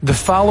The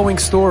following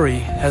story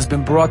has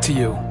been brought to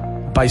you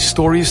by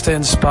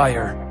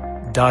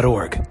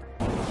StoriesToInspire.org.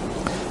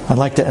 I'd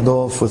like to end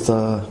off with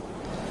a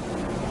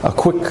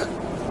quick,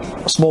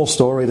 small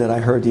story that I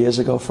heard years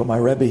ago from my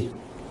Rebbe.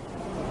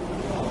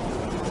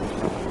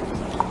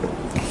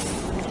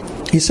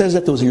 He says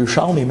that there was a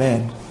Yerushalmi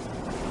man,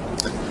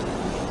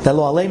 that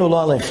lo aleinu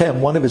lo aleichem,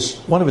 one of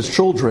his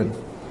children,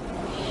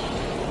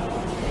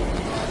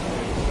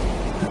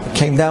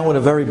 came down with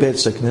a very bad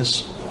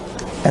sickness.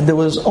 And there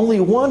was only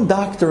one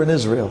doctor in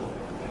Israel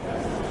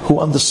who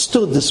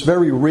understood this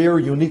very rare,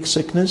 unique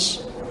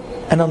sickness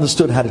and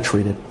understood how to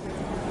treat it.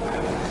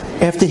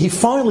 After he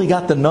finally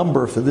got the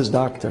number for this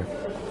doctor,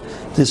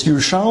 this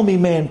Yerushalmi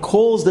man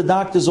calls the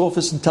doctor's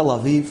office in Tel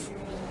Aviv,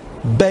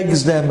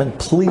 begs them and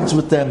pleads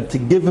with them to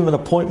give him an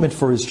appointment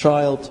for his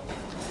child.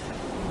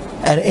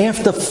 And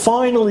after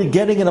finally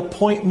getting an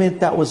appointment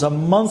that was a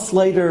month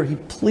later, he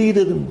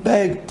pleaded and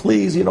begged,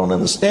 please, you don't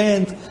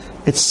understand.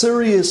 It's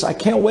serious. I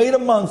can't wait a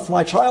month.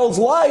 My child's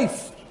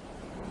life.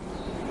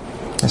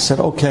 I said,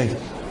 okay.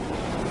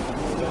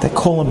 They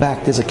call him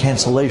back. There's a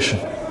cancellation.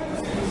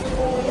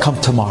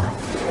 Come tomorrow.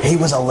 He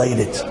was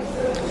elated.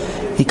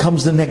 He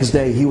comes the next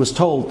day. He was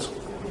told,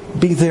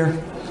 be there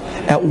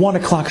at 1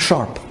 o'clock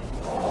sharp.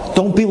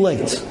 Don't be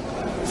late.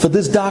 For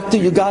this doctor,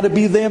 you got to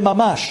be there,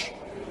 mamash.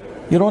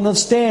 You don't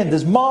understand.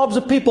 There's mobs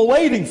of people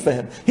waiting for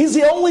him. He's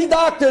the only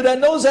doctor that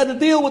knows how to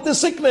deal with the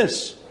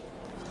sickness.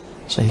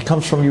 So he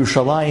comes from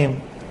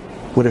Yerushalayim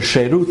with a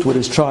sherut with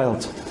his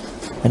child,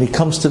 and he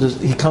comes to the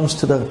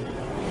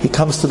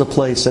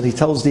place, and he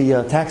tells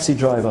the taxi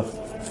driver,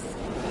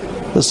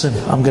 "Listen,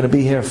 I'm going to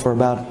be here for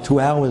about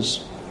 2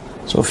 hours.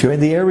 So if you're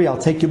in the area, I'll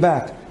take you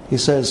back." He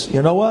says,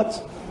 "You know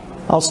what?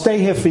 I'll stay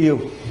here for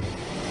you.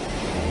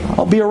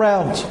 I'll be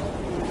around.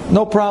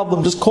 No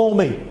problem. Just call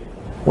me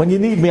when you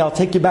need me. I'll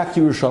take you back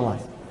to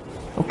Yerushalayim."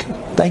 Okay,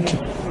 thank you.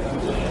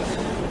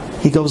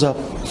 He goes up.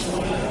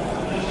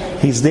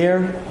 He's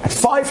there at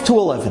 5 to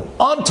 11,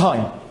 on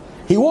time.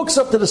 He walks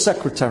up to the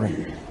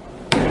secretary.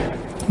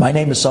 "My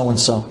name is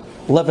so-and-so,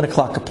 11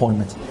 o'clock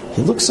appointment."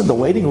 He looks in the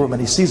waiting room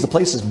and he sees the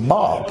place is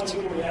mobbed.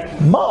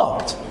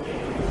 Mobbed.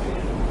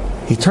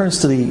 He turns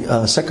to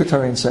the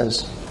secretary and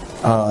says,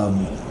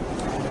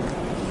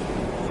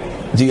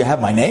 "Do you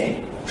have my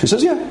name?" She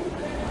says, "Yeah."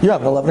 "You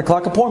have an 11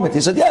 o'clock appointment?"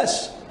 He said,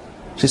 "Yes."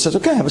 She says,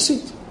 "Okay, have a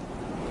seat."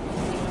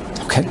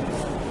 Okay.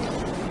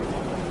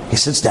 He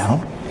sits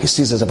down. He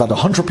sees there's about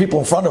 100 people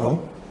in front of him.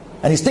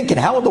 And he's thinking,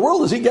 how in the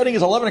world is he getting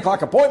his 11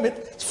 o'clock appointment?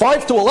 It's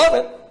 5 to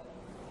 11.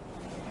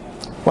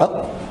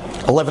 Well,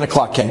 11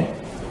 o'clock came.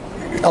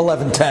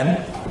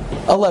 11:10.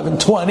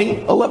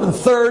 11:20.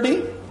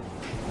 11:30.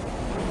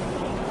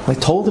 I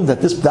told him that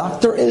this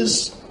doctor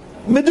is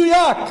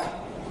Meduyak.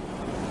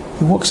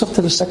 He walks up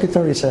to the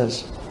secretary and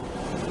says,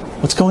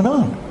 "What's going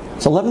on?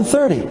 It's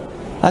 11:30.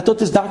 I thought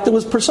this doctor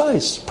was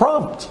precise,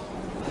 prompt."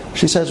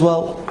 She says,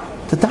 "Well,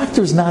 the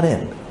doctor's not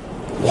in."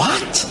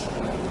 "What?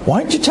 Why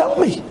didn't you tell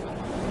me?"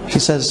 She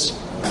says,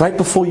 "Right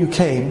before you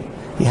came,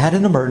 he had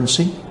an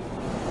emergency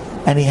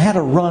and he had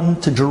to run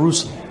to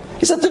Jerusalem."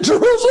 He said, "To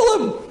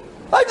Jerusalem?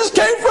 I just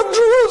came from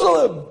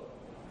Jerusalem."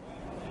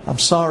 "I'm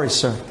sorry,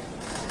 sir.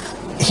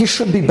 He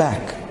should be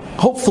back,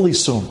 hopefully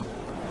soon."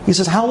 He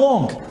says, "How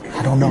long?"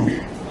 "I don't know.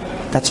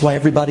 That's why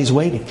everybody's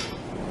waiting.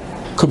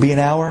 Could be an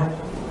hour,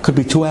 could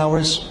be 2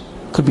 hours,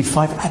 could be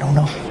 5, I don't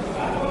know."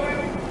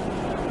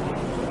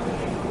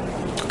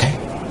 Okay,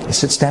 he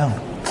sits down.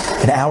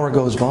 An hour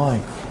goes by.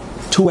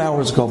 2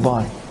 hours go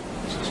by.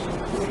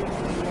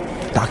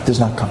 Doctor's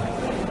not coming.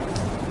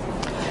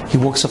 He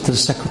walks up to the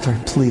secretary.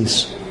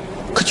 "Please,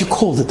 could you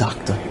call the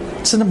doctor?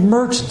 It's an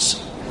emergency.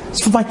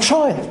 It's for my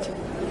child.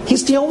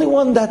 He's the only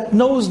one that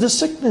knows the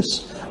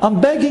sickness. I'm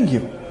begging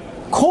you.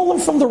 Call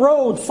him from the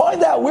road.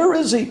 Find out, where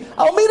is he?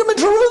 I'll meet him in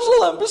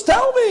Jerusalem. Just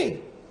tell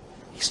me."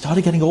 He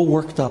started getting all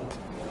worked up.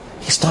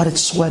 He started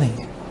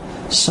sweating.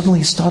 Suddenly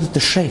he started to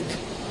shake.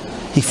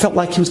 He felt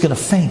like he was going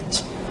to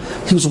faint.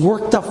 He was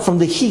worked up from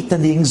the heat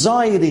and the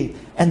anxiety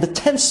and the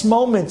tense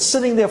moments,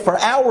 sitting there for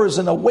hours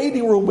in a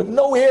waiting room with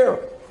no air.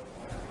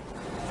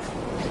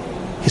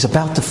 He's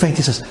about to faint.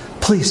 He says,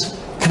 "Please,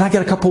 can I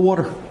get a cup of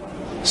water?"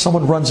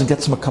 Someone runs and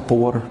gets him a cup of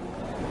water.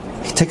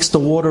 He takes the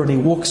water and he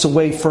walks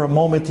away for a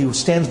moment. He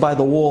stands by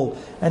the wall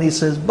and he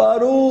says,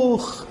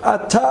 "Baruch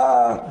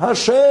atah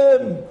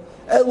Hashem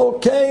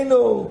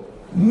Elokeinu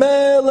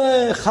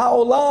melech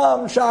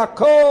haolam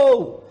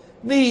sha'akol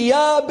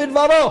niyah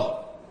bidvaro."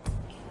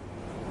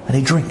 And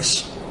he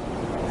drinks.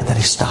 And then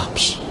he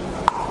stops.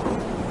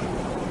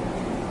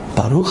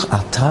 Baruch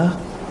atah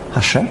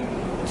Hashem.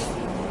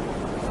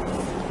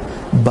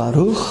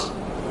 Baruch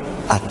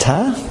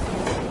atah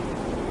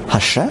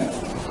Hashem.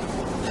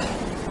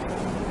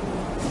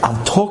 I'm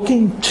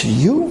talking to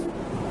you,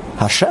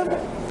 Hashem?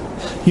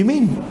 You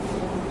mean,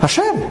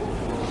 Hashem,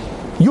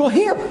 you're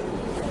here.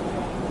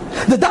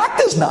 The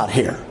doctor's not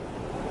here.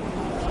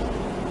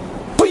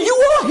 But you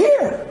are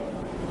here.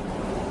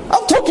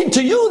 I'm talking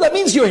to you, that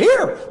means you're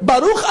here.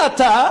 Baruch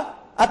atah,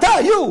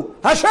 you,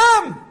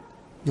 Hashem.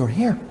 You're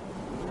here.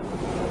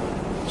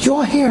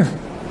 You're here.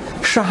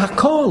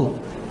 Shahakol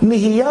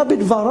Nihiya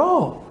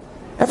bidvaro.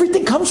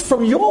 Everything comes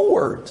from your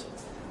word.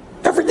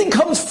 Everything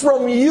comes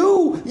from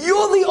you.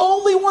 You're the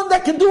only one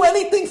that can do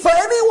anything for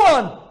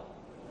anyone.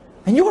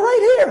 And you're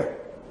right here.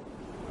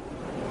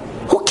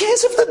 Who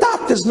cares if the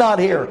doctor's not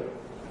here?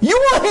 You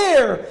are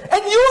here,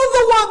 and you're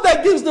the one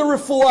that gives the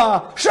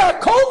refuah.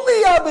 Shakol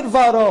nihiya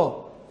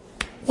bidvaro.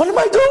 What am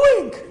I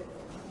doing?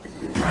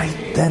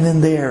 Right then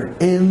and there,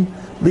 in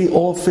the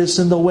office,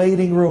 in the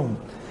waiting room,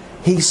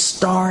 he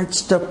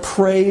starts to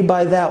pray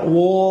by that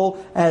wall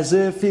as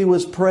if he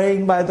was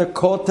praying by the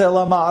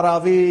Kotel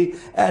HaMa'aravi,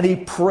 and he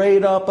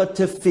prayed up a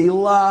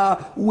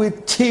tefillah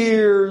with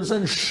tears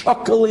and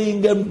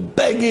shuckling and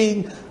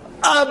begging,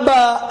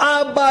 Abba,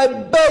 Abba, I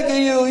beg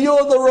you,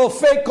 you're the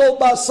Rofei Kol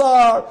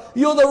Basar,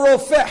 you're the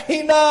Rofei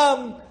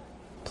Hinam.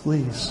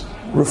 Please,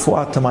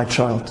 refuah to my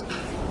child.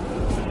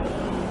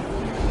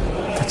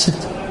 That's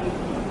it.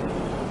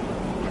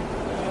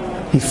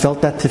 He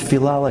felt that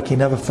tefillah like he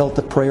never felt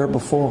the prayer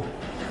before,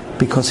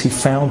 because he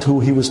found who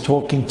he was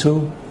talking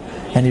to,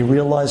 and he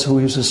realized who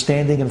he was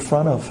standing in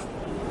front of.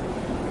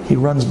 He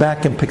runs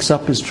back and picks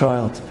up his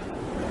child,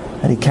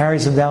 and he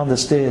carries him down the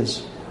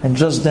stairs, and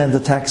just then the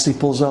taxi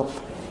pulls up.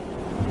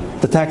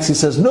 The taxi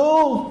says,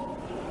 "No,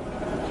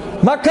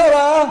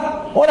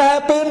 Makara, what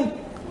happened?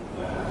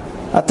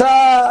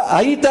 Ata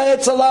hayita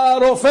etzel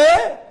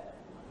harofeh?"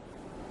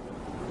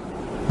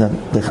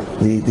 The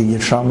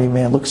Yerushalmi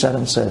man looks at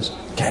him and says,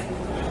 "Okay,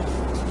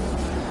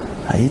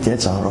 hayita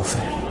etzel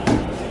harofeh.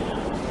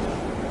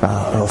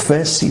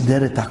 Rofeh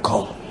sider et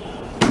hakol.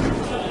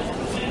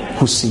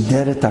 Who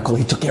sider et hakol?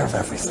 He took care of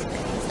everything.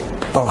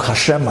 Baruch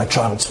Hashem, my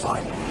child's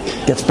fine."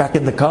 Gets back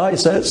in the car. He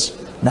says,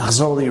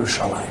 "Nachzor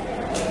LeYerushalayim."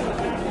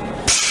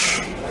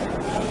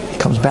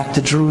 Comes back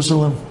to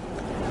Jerusalem.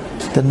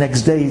 The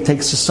next day he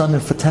takes his son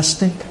in for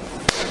testing.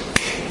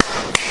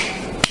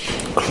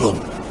 Klum.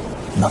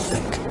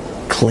 Nothing.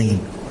 Clean.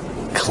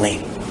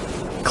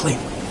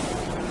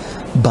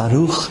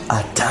 Baruch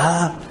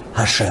Atah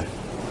Hashem.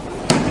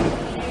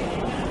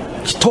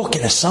 You're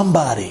talking to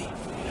somebody.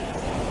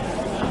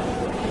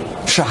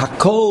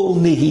 Shahakol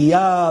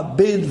Nihiya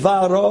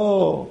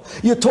Bidvaro.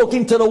 You're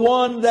talking to the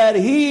one that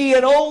he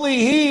and only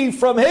he,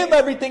 from him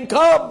everything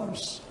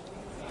comes.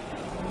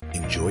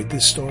 Enjoyed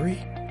this story?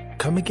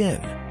 Come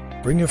again.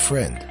 Bring a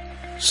friend.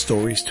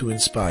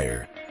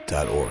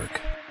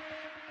 StoriesToInspire.org